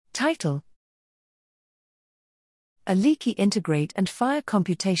Title: A leaky integrate and fire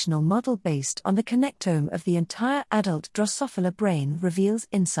computational model based on the connectome of the entire adult Drosophila brain reveals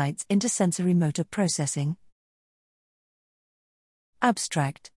insights into sensorimotor processing.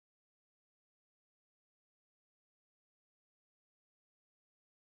 Abstract: